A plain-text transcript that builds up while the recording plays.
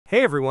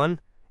Hey everyone!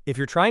 If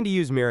you're trying to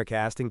use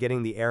Miracast and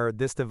getting the error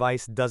 "this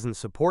device doesn't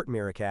support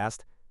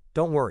Miracast,"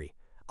 don't worry.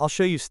 I'll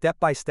show you step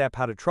by step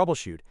how to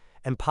troubleshoot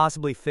and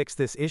possibly fix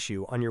this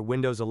issue on your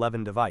Windows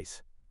 11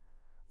 device.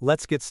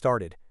 Let's get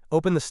started.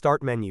 Open the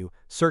Start menu,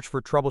 search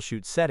for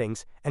Troubleshoot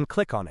Settings, and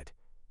click on it.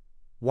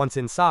 Once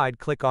inside,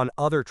 click on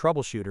Other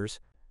Troubleshooters,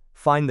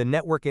 find the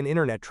Network and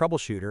Internet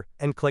Troubleshooter,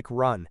 and click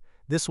Run.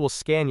 This will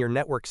scan your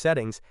network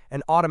settings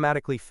and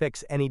automatically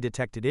fix any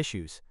detected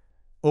issues.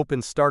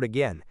 Open Start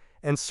again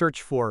and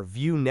search for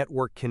View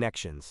Network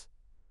Connections.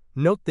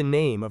 Note the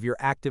name of your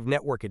active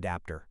network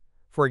adapter.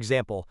 For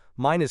example,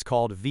 mine is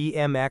called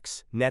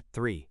VMX Net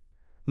 3.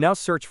 Now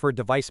search for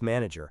Device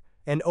Manager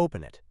and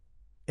open it.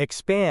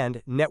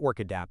 Expand Network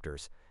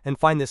Adapters and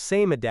find the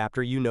same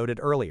adapter you noted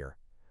earlier.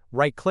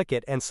 Right-click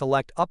it and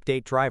select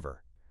Update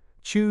Driver.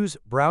 Choose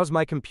Browse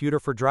My Computer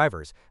for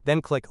drivers,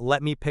 then click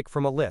Let me pick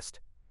from a list.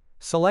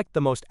 Select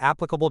the most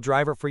applicable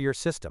driver for your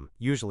system,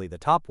 usually the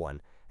top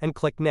one, and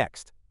click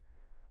Next.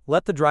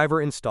 Let the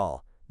driver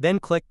install, then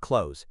click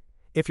Close.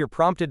 If you're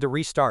prompted to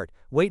restart,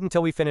 wait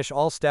until we finish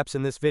all steps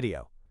in this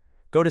video.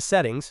 Go to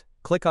Settings,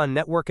 click on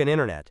Network and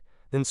Internet,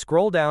 then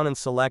scroll down and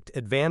select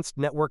Advanced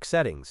Network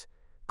Settings.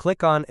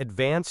 Click on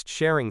Advanced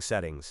Sharing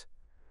Settings.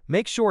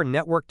 Make sure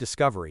Network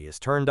Discovery is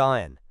turned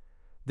on.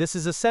 This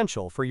is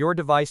essential for your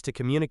device to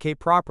communicate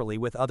properly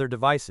with other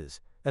devices,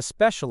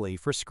 especially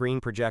for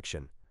screen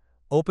projection.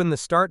 Open the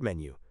Start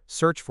menu,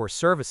 search for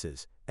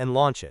Services, and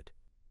launch it.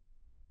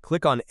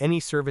 Click on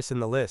any service in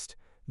the list,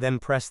 then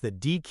press the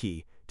D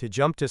key to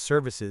jump to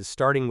services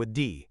starting with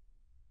D.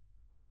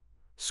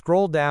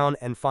 Scroll down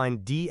and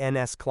find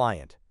DNS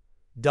Client.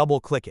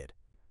 Double-click it.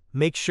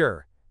 Make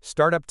sure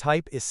Startup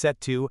Type is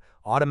set to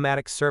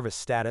Automatic Service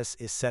Status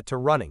is set to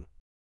Running.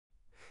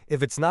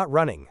 If it's not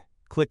running,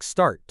 click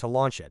Start to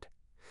launch it.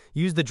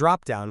 Use the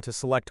drop-down to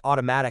select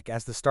Automatic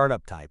as the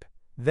startup type,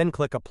 then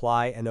click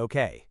Apply and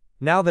OK.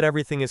 Now that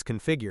everything is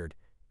configured,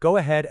 go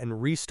ahead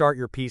and restart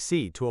your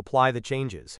PC to apply the changes.